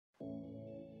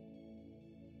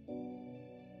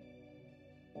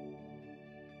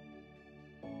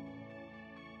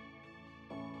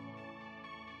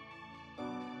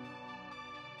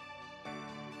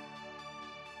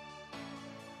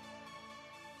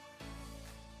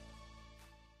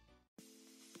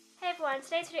everyone,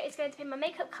 today's video is going to be my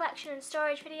makeup collection and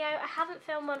storage video. I haven't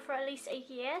filmed one for at least a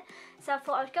year, so I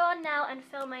thought I would go on now and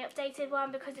film my updated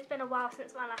one because it's been a while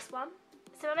since my last one.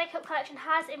 So my makeup collection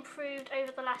has improved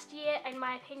over the last year in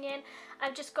my opinion.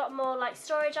 I've just got more like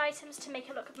storage items to make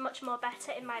it look much more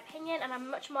better in my opinion, and I'm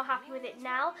much more happy with it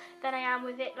now than I am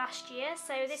with it last year.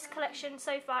 So this collection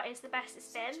so far is the best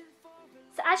it's been.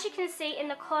 So as you can see in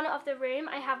the corner of the room,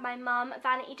 I have my Malm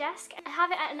vanity desk. I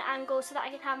have it at an angle so that I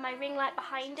can have my ring light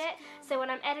behind it. So when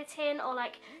I'm editing or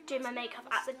like doing my makeup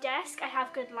at the desk, I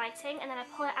have good lighting, and then I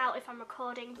pull it out if I'm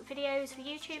recording videos for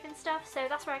YouTube and stuff. So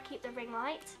that's where I keep the ring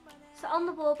light. So on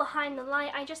the wall behind the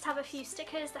light, I just have a few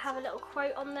stickers that have a little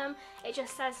quote on them. It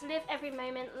just says, "Live every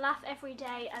moment, laugh every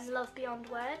day, and love beyond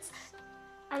words."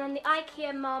 And on the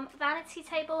Ikea Malm vanity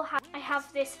table, I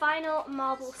have this vinyl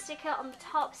marble sticker on the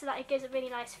top so that it gives a really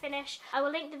nice finish. I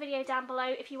will link the video down below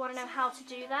if you want to know how to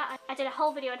do that. I did a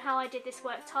whole video on how I did this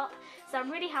work top, so I'm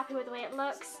really happy with the way it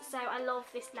looks, so I love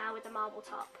this now with the marble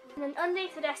top. And then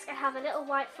underneath the desk I have a little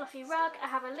white fluffy rug, I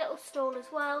have a little stool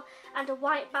as well, and a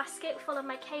white basket full of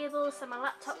my cables, so my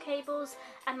laptop cables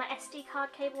and my SD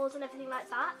card cables and everything like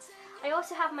that. I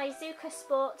also have my Zoeva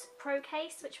Sport Pro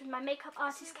case, which is my makeup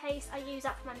artist case. I use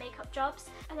that for my makeup jobs.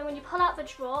 And then when you pull out the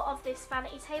drawer of this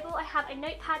vanity table, I have a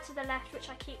notepad to the left which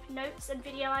I keep notes and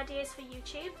video ideas for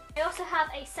YouTube. I also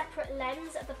have a separate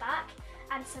lens at the back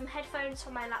and some headphones for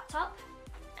my laptop.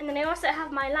 And then I also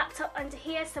have my laptop under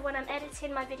here, so when I'm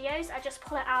editing my videos I just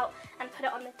pull it out and put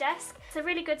it on the desk. It's a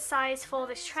really good size for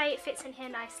this tray, it fits in here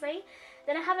nicely.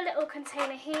 Then I have a little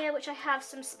container here which I have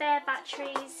some spare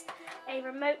batteries, a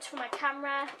remote for my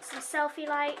camera, some selfie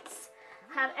lights,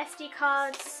 I have SD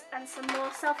cards and some more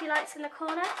selfie lights in the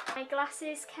corner, my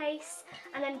glasses case,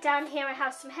 and then down here I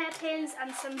have some hairpins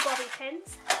and some bobby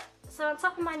pins. So on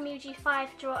top of my Muji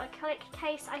 5-drawer acrylic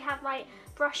case I have my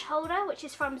brush holder, which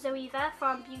is from Zoeva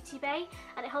from Beauty Bay,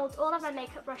 and it holds all of my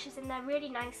makeup brushes in there really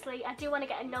nicely. I do want to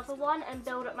get another one and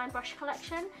build up my brush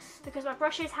collection because my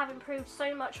brushes have improved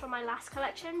so much from my last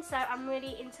collection, so I'm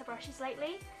really into brushes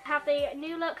lately. I have the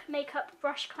New Look makeup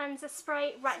brush cleanser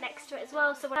spray right next to it as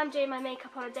well, so when I'm doing my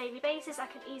makeup on a daily basis I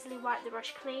can easily wipe the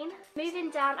brush clean. Moving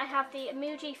down I have the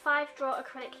Muji 5-drawer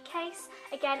acrylic case.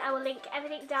 Again, I will link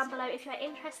everything down below if you are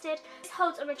interested. This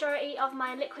holds a majority of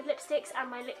my liquid lipsticks and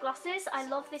my lip glosses. I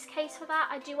love this case for that.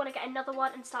 I do want to get another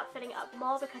one and start filling it up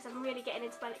more because I'm really getting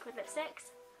into my liquid lipsticks.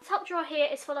 The top drawer here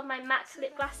is full of my MAC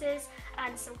lip glasses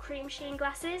and some cream sheen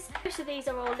glasses. Most of these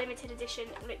are all limited edition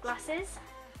lip glasses.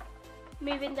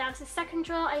 Moving down to the second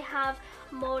drawer I have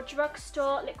more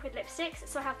drugstore liquid lipsticks.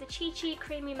 So I have the Chi Chi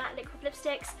Creamy Matte Liquid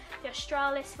Lipsticks, the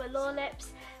Australis Velour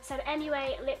Lips, some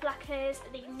MUA lip lacquers,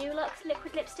 the New Look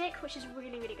liquid lipstick which is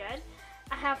really good.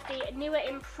 I have the newer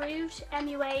improved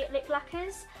MUA lip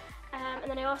lacquers,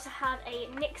 and then I also have a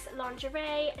NYX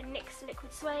Lingerie, a NYX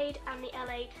Liquid Suede, and the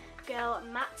LA Girl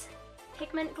Matte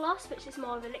Pigment Gloss, which is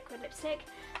more of a liquid lipstick.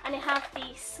 And I have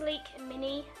the Sleek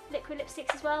Mini liquid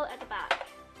lipsticks as well at the back.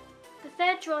 The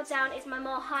third drawer down is my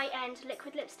more high-end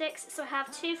liquid lipsticks. So I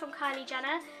have two from Kylie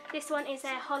Jenner. This one is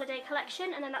a holiday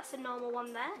collection, and then that's the normal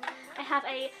one there. I have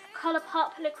a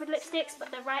Colourpop liquid lipsticks,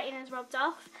 but the writing is rubbed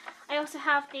off. I also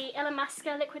have the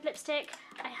Illamasqua liquid lipstick.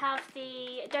 I have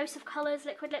the Dose of Colours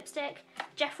liquid lipstick,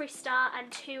 Jeffree Star,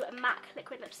 and two MAC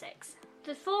liquid lipsticks.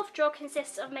 The fourth drawer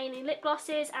consists of mainly lip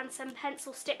glosses and some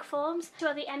pencil stick forms. Two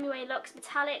are the MUA Luxe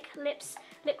Metallic lip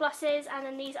glosses, and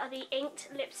then these are the inked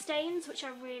lip stains, which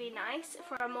are really nice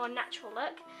for a more natural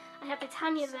look. I have the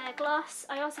Tanya Ver gloss.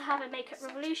 I also have a Makeup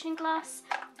Revolution gloss.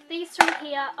 These three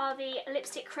here are the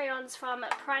lipstick crayons from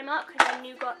Primark, because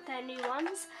they got their new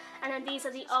ones. And then these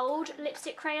are the old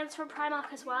lipstick crayons from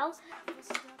Primark as well.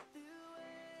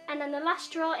 And then the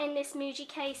last drawer in this Muji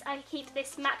case, I keep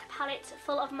this MAC palette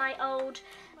full of my old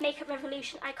Makeup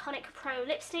Revolution Iconic Pro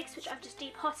lipsticks, which I've just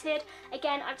depotted.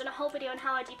 Again, I've done a whole video on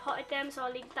how I depotted them, so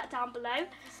I'll link that down below.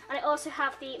 And I also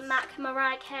have the MAC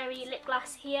Mariah Carey lip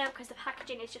gloss here because the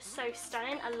packaging is just so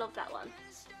stunning. I love that one.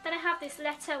 Then I have this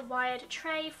letter wired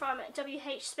tray from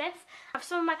WH Smith. I have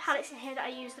some of my palettes in here that I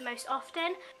use the most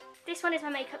often. This one is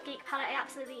my Makeup Geek palette. I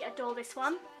absolutely adore this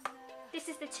one. This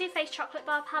is the Too Faced Chocolate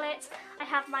Bar palette. I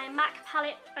have my MAC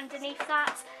palette underneath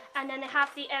that, and then I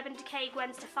have the Urban Decay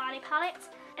Gwen Stefani palette.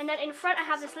 And then in front I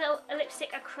have this little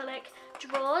lipstick acrylic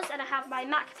drawers, and I have my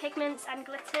MAC pigments and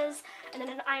glitters, and then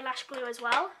an eyelash glue as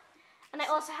well. And I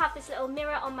also have this little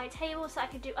mirror on my table so I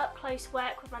can do up close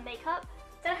work with my makeup.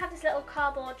 Then I have this little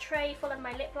cardboard tray full of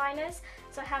my lip liners.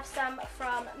 So I have some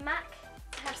from MAC,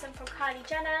 I have some from Kylie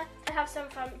Jenner, I have some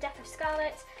from Death of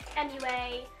Scarlet,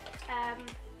 MUA,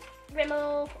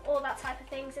 Rimmel, all that type of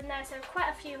things in there. So quite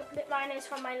a few lip liners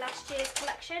from my last year's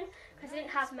collection, because I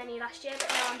didn't have many last year, but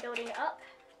now I'm building it up.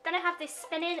 Then I have this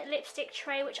spinning lipstick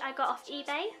tray which I got off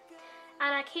eBay,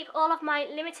 and I keep all of my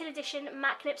limited edition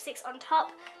MAC lipsticks on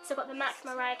top. So I've got the MAC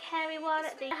Mariah Carey one,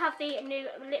 I have the new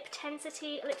Lip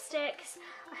Tensity lipsticks,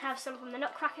 I have some from the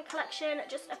Nutcracker collection,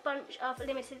 just a bunch of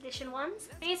limited edition ones.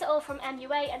 These are all from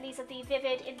MUA, and these are the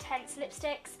Vivid Intense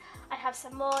lipsticks. I have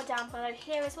some more down below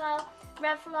here as well.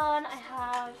 Revlon, I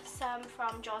have some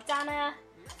from Jordana.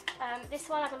 This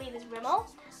one I believe is Rimmel.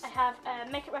 I have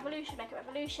Makeup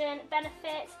Revolution,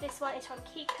 Benefit. This one is from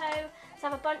Kiko. So I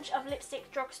have a bunch of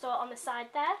lipstick drugstore on the side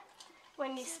there.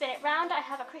 When you spin it round, I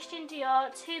have a Christian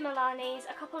Dior, 2 Milanis,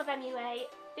 a couple of MUA.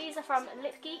 These are from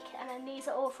Lip Geek, and then these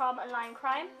are all from Lime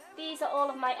Crime. These are all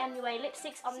of my MUA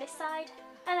lipsticks on this side.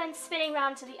 And then spinning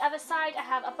round to the other side, I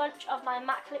have a bunch of my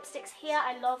MAC lipsticks here.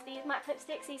 I love these MAC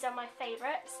lipsticks, these are my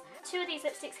favourites. 2 of these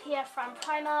lipsticks here from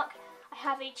Primark. I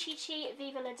have a Chi Chi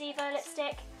Viva La Diva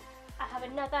lipstick. I have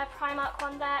another Primark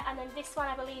one there, and then this one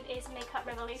I believe is Makeup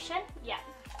Revolution. Yeah.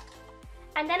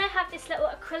 And then I have this little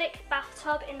acrylic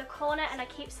bathtub in the corner, and I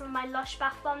keep some of my Lush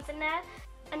bath bombs in there.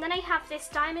 And then I have this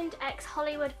Diamond X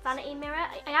Hollywood vanity mirror.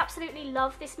 I absolutely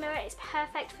love this mirror. It's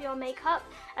perfect for your makeup,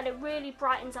 and it really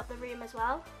brightens up the room as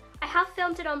well. I have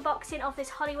filmed an unboxing of this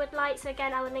Hollywood light, so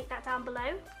again I will link that down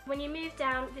below. When you move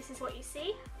down, this is what you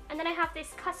see. And then I have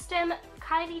this custom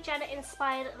Kylie Jenner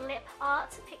inspired lip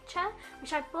art picture,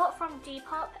 which I bought from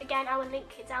Depop. Again, I will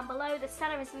link it down below. The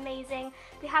seller is amazing.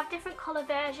 They have different colour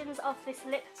versions of this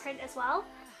lip print as well.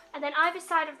 And then either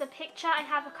side of the picture, I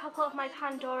have a couple of my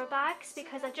Pandora bags,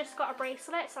 because I just got a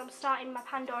bracelet, so I'm starting my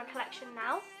Pandora collection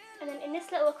now. And then in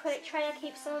this little acrylic tray, I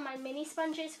keep some of my mini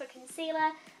sponges for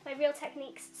concealer, my Real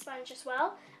Techniques sponge as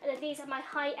well. And then these are my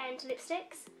high-end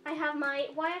lipsticks. I have my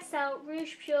YSL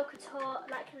Rouge Pure Couture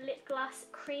like lip gloss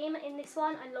cream in this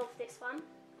one. I love this one.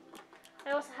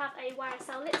 I also have a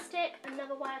YSL lipstick,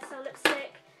 another YSL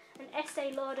lipstick, an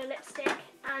Estee Lauder lipstick,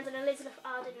 and an Elizabeth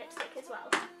Arden lipstick as well.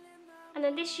 And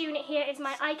then this unit here is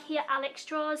my Ikea Alex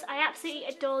drawers. I absolutely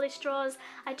adore this drawers.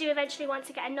 I do eventually want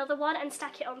to get another one and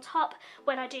stack it on top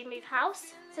when I do move house.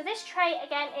 So this tray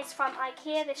again is from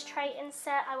Ikea, this tray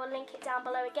insert. I will link it down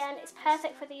below again. It's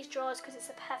perfect for these drawers because it's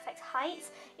a perfect height.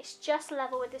 It's just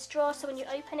level with this drawer, so when you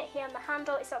open it here on the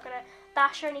handle, it's not going to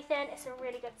bash or anything. It's a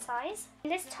really good size. In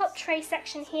this top tray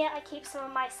section here, I keep some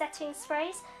of my setting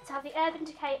sprays. So I have the Urban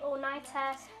Decay All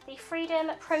Nighter, the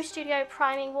Freedom Pro Studio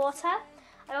Priming Water.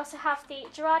 I also have the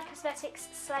Gerard Cosmetics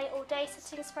Slay All Day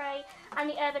Setting Spray and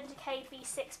the Urban Decay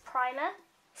V6 Primer.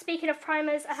 Speaking of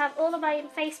primers, I have all of my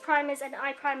face primers and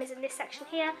eye primers in this section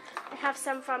here. I have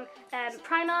some from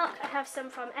Primark, I have some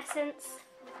from Essence,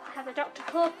 I have the Dr.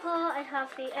 Pawpaw, I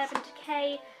have the Urban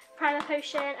Decay Primer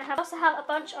Potion. I also have a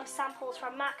bunch of samples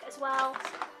from MAC as well.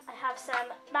 I have some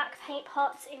MAC paint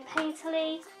pots in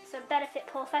Painterly, some Benefit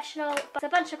Professional, but a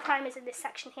bunch of primers in this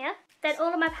section here. Then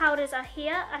all of my powders are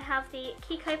here. I have the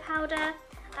Kiko powder,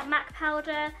 a MAC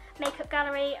powder, Makeup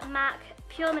Gallery, MAC,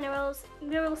 Pure Minerals,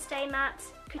 Mural Stay Matte,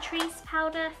 Catrice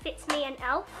powder, Fits Me and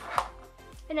e.l.f.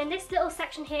 And then this little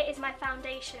section here is my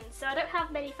foundations. So I don't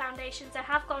have many foundations. I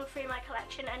have gone through my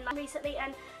collection and recently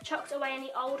and chucked away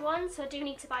any old ones, so I do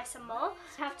need to buy some more.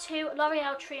 I have 2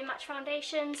 L'Oreal True and Match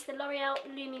foundations, the L'Oreal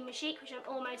Lumi Magique, which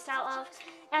I'm almost out of,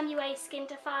 MUA Skin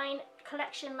Define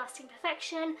Collection Lasting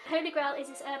Perfection. Holy Grail is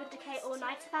this Urban Decay All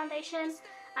Nighter foundation,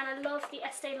 and I love the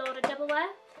Estee Lauder Double Wear.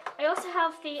 I also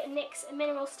have the NYX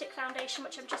Mineral Stick Foundation,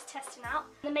 which I'm just testing out,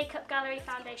 and the Makeup Gallery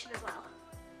foundation as well.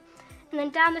 And then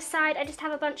down the side, I just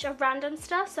have a bunch of random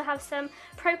stuff. So I have some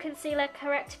Pro Concealer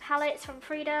Correct palettes from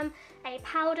Freedom, a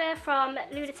powder from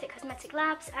Lunatic Cosmetic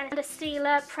Labs, and a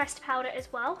Stila pressed powder as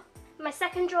well. In my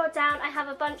second drawer down, I have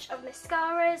a bunch of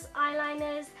mascaras,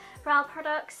 eyeliners, brow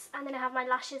products, and then I have my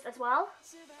lashes as well.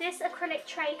 This acrylic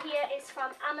tray here is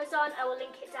from Amazon. I will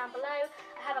link it down below.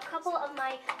 I have a couple of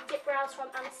my dip brows from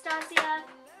Anastasia.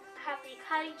 I have the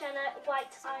Kylie Jenner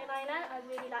white eyeliner. I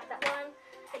really like that one.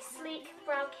 A sleek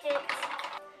brow kit,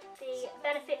 the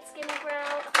Benefit Skin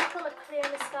Brow, a couple of clear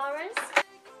mascaras.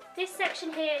 This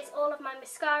section here is all of my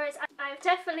mascaras. I've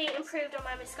definitely improved on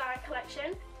my mascara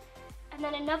collection. And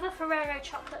then another Ferrero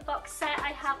chocolate box set.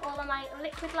 I have all of my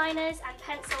liquid liners and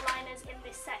pencil liners in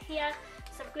this set here.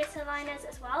 Some glitter liners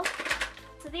as well.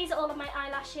 So these are all of my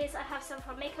eyelashes. I have some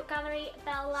from Makeup Gallery,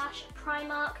 Bell Lash,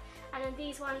 Primark, and then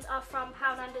these ones are from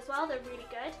Poundland as well. They're really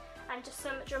good. And just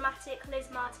some dramatic Liz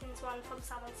Martin's one from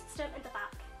Salon System in the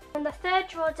back. And the third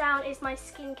drawer down is my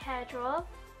skincare drawer.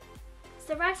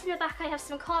 So right in the back I have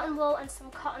some cotton wool and some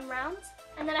cotton rounds.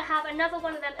 And then I have another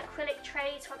one of them acrylic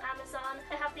trays from Amazon.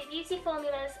 I have the Beauty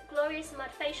Formulas Glorious Mud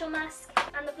Facial Mask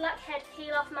and the Blackhead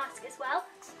Peel Off Mask as well.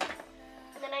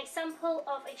 And then a sample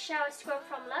of a shower scrub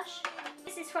from Lush.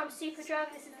 This is from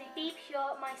Superdrug. This is the Be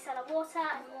Pure Micellar Water.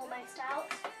 I'm almost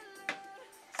out.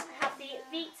 I have the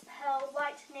Veet Pearl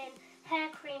Whitening Hair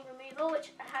Cream Removal,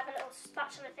 which I have a little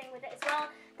spatula thing with it as well.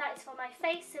 That is for my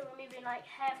face, so removing like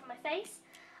hair from my face.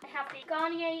 I have the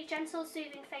Garnier Gentle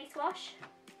Soothing Face Wash.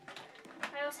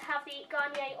 I also have the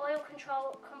Garnier Oil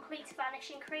Control Complete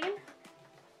Vanishing Cream.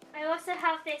 I also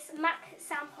have this MAC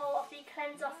sample of the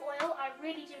Cleanse Off Oil. I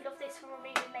really do love this for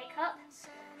removing makeup.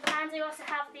 And I also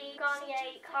have the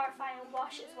Garnier Clarifying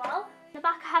Wash as well. In the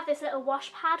back I have this little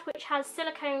wash pad which has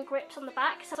silicone grips on the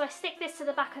back. So I stick this to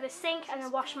the back of the sink and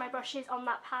then wash my brushes on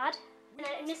that pad. And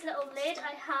then in this little lid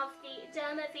I have the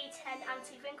Derma V10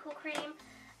 Anti-Wrinkle Cream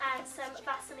and some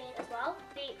Vaseline as well.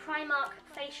 The Primark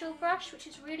facial brush, which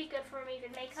is really good for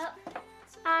removing makeup.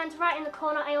 And right in the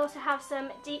corner I also have some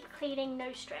deep cleaning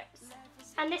nose strips.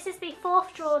 And this is the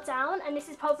 4th drawer down, and this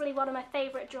is probably one of my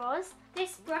favourite drawers.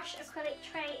 This brush acrylic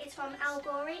tray is from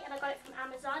Algori and I got it from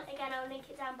Amazon. Again, I'll link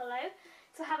it down below.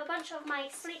 So I have a bunch of my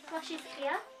sleek blushes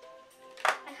here.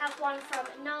 I have one from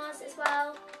NARS as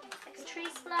well, a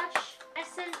Catrice blush,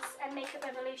 Essence and Makeup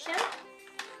Revolution.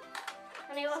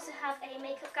 And I also have a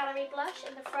Makeup Gallery blush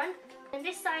in the front. And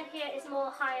this side here is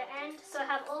more higher end, so I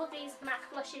have all of these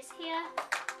MAC blushes here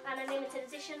and a limited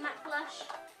edition MAC blush.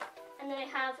 And then I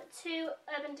have 2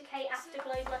 Urban Decay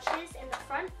Afterglow blushes in the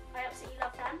front. I absolutely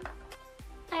love them.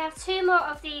 I have 2 more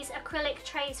of these acrylic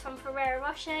trays from Ferrero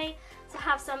Rocher. So I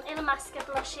have some Illamasqua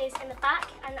blushes in the back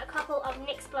and a couple of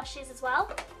NYX blushes as well.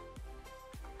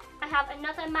 I have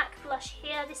another MAC blush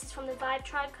here. This is from the Vibe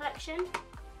Tribe collection.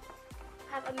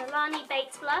 I have a Milani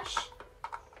Baked blush,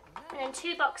 and then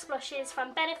 2 box blushes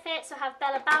from Benefit. So I have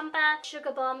Bella Bamba,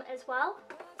 Sugar Bomb as well.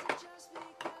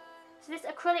 So this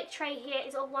acrylic tray here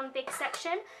is all one big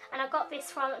section, and I got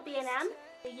this from B&M,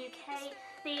 the UK,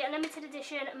 the limited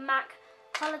edition MAC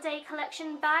Holiday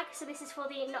Collection bag. So this is for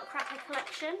the Nutcracker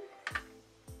collection.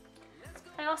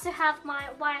 I also have my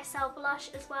YSL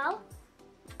blush as well.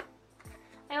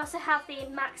 I also have the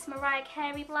MAC's Mariah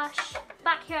Carey blush.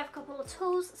 Back here I have a couple of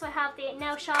tools. So I have the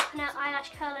nail sharpener,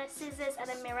 eyelash curler, scissors and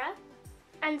a mirror.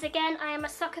 And again, I am a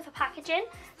sucker for packaging.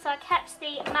 So I kept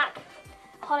the MAC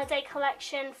Holiday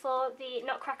Collection for the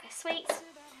Nutcracker sweets.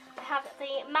 I have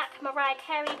the MAC Mariah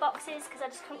Carey boxes because I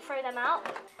just couldn't throw them out.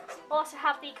 I also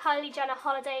have the Kylie Jenner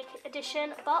Holiday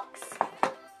Edition box.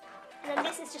 And then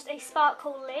this is just a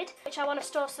sparkle lid, which I want to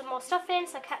store some more stuff in,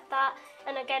 so I kept that.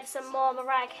 And again, some more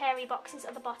Mariah Carey boxes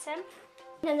at the bottom.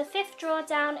 And then the 5th drawer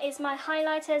down is my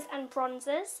highlighters and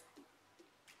bronzers.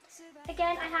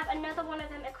 Again, I have another one of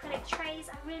them acrylic trays.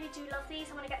 I really do love these.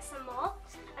 I want to get some more.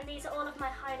 And these are all of my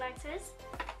highlighters.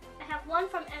 I have one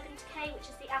from Urban Decay, which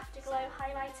is the Afterglow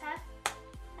highlighter.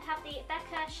 I have the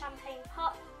Becca Champagne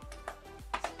Pop,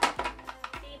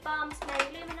 the Balm Spray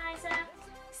Luminizer,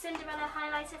 Cinderella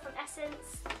highlighter from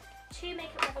Essence, 2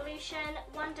 Makeup Revolution,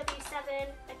 1 W7,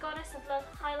 a Goddess of Love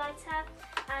highlighter,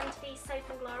 and the Soap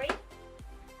and Glory.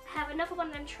 I have another one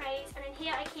of them trays, and in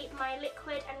here I keep my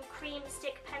liquid and cream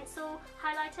stick pencil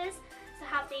highlighters. So I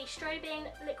have the Strobing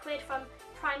liquid from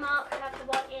Primark. I have the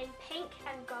one in pink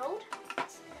and gold.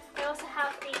 I also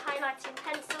have the highlighting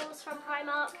pencils from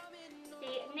Primark,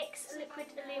 the NYX liquid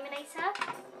illuminator,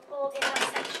 all in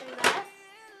that section there.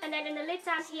 And then in the lid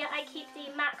down here I keep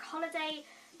the MAC Holiday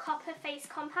Copper Face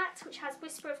Compact, which has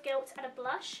Whisper of Guilt and a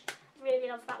blush. Really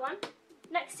love that one.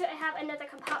 Next to it I have another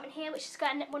compartment here which has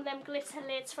got one of them glitter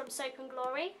lids from Soap and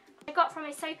Glory. I got from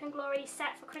a Soap and Glory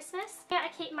set for Christmas. Here I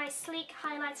keep my sleek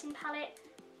highlighting palette.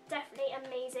 Definitely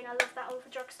amazing, I love that one for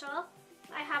drugstore.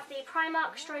 I have the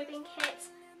Primark Strobing Kit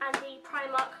and the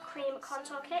Primark Cream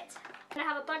Contour Kit. And I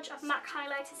have a bunch of MAC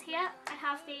highlighters here. I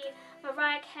have the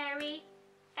Mariah Carey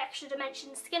Extra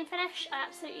Dimension Skin Finish. I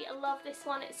absolutely love this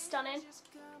one, it's stunning.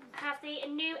 I have the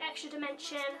new Extra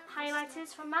Dimension highlighters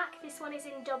from MAC. This one is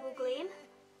in Double Gleam.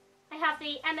 I have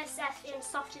the MSF in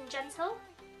Soft and Gentle.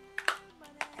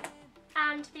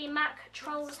 And the MAC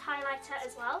Trolls highlighter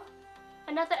as well.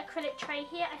 Another acrylic tray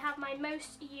here, I have my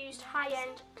most used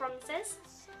high-end bronzers.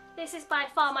 This is by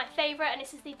far my favourite, and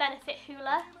this is the Benefit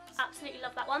Hoola. Absolutely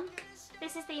love that one.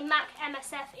 This is the MAC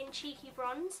MSF in Cheeky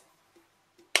Bronze.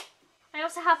 I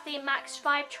also have the MAC's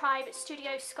Vibe Tribe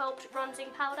Studio Sculpt Bronzing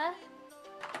Powder.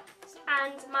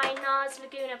 And my NARS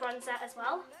Laguna bronzer as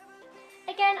well.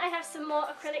 Again, I have some more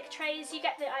acrylic trays. You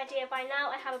get the idea by now.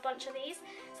 I have a bunch of these.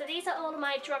 So these are all of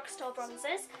my drugstore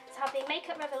bronzers. So I have the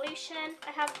Makeup Revolution.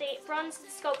 I have the Bronze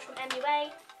Sculpt from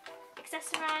MUA.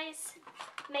 Accessorize.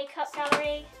 Makeup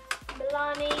Gallery.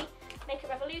 Milani. Makeup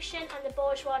Revolution and the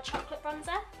Bourjois Chocolate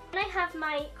Bronzer. And I have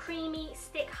my creamy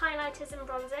stick highlighters and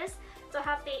bronzers. So I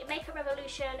have the Makeup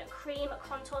Revolution Cream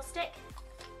Contour Stick.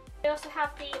 I also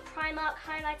have the Primark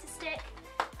Highlighter Stick,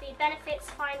 the Benefits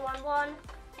Fine 1-1.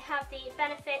 I have the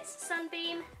Benefits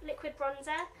Sunbeam Liquid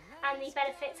Bronzer and the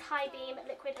Benefits High Beam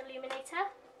Liquid Illuminator.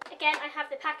 Again, I have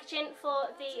the packaging for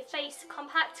the Face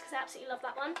Compact because I absolutely love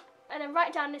that one. And then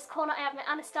right down this corner I have my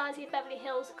Anastasia Beverly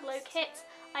Hills Glow Kit.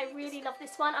 I really love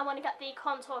this one. I want to get the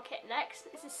contour kit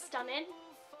next. This is stunning.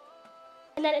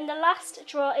 And then in the last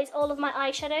drawer is all of my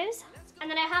eyeshadows. And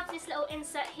then I have this little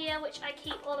insert here which I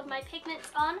keep all of my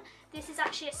pigments on. This is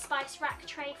actually a spice rack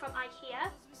tray from Ikea.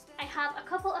 I have a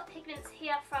couple of pigments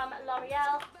here from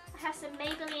L'Oreal. I have some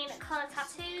Maybelline colour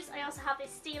tattoos. I also have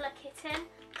this Stila kitten.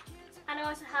 And I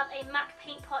also have a MAC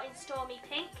paint pot in Stormy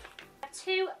Pink. I have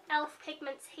 2 e.l.f.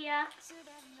 pigments here.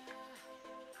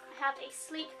 I have a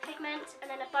Sleek pigment and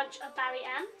then a bunch of Barry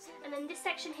M. And then this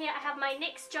section here I have my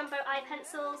NYX Jumbo eye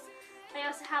pencils. I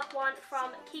also have one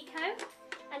from Kiko.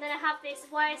 And then I have this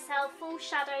YSL Full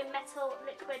Shadow Metal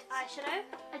Liquid Eyeshadow.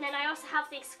 And then I also have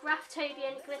this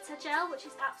Graftobian Glitter Gel, which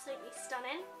is absolutely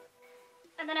stunning.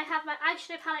 And then I have my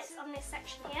eyeshadow palettes on this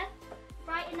section here.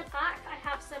 Right in the back I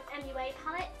have some MUA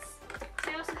palettes.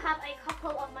 I also have a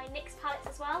couple of my NYX palettes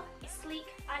as well. A Sleek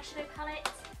eyeshadow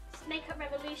palette, Makeup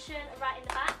Revolution right in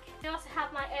the back. I also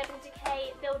have my Urban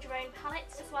Decay Build Your Own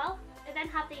palettes as well. I then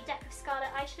have the Deck of Scarlet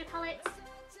eyeshadow palettes,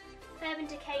 Urban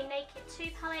Decay Naked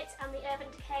 2 palette and the Urban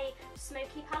Decay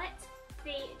Smoky palette,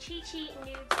 the Chi Chi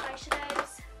Nudes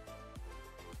eyeshadows,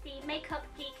 the Makeup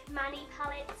Geek Mani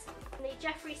palette, and the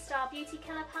Jeffree Star Beauty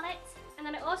Killer palette. And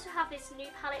then I also have this new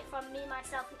palette from Me,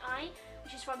 Myself and I,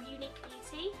 which is from Unique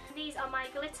Beauty. These are my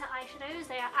glitter eyeshadows.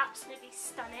 They are absolutely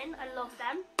stunning. I love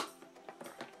them.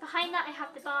 Behind that I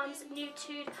have the Balm's Nude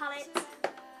Tude palette.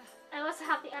 I also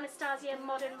have the Anastasia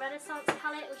Modern Renaissance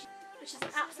palette, which is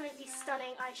an absolutely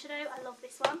stunning eyeshadow. I love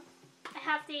this one. I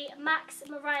have the MAC's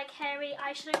Mariah Carey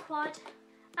eyeshadow quad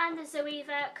and the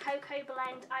Zoeva Cocoa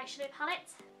Blend eyeshadow palette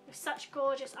with such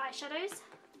gorgeous eyeshadows.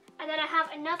 And then I have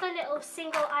another little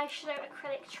single eyeshadow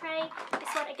acrylic tray.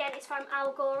 This one again is from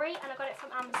Algori and I got it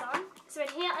from Amazon. So in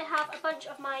here I have a bunch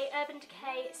of my Urban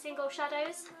Decay single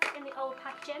shadows in the old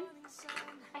packaging.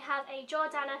 I have a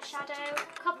Jordana shadow,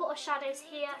 a couple of shadows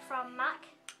here from MAC.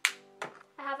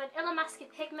 I have an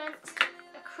Illamasqua pigment,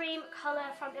 a cream colour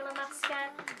from Illamasqua,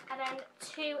 and then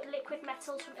 2 liquid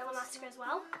metals from Illamasqua as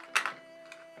well.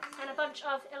 And a bunch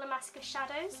of Illamasqua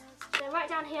shadows. And then right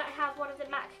down here I have one of the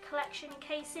MAC collection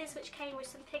cases which came with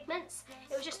some pigments.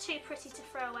 It was just too pretty to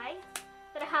throw away.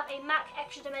 Then I have a MAC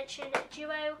Extra Dimension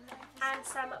Duo and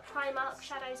some Primark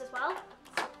shadows as well.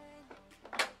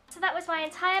 So that was my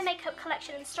entire makeup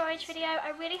collection and storage video.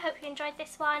 I really hope you enjoyed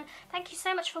this one. Thank you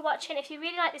so much for watching. If you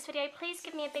really like this video, please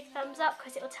give me a big thumbs up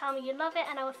because it will tell me you love it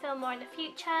and I will film more in the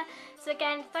future. So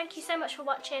again, thank you so much for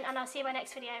watching and I'll see you in my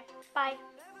next video. Bye.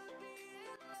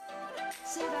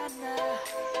 Savannah,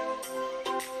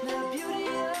 the beauty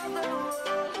of the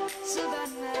world.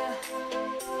 Savannah,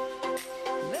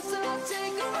 let's all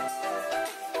take a walk.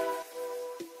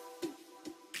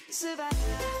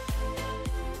 Savannah.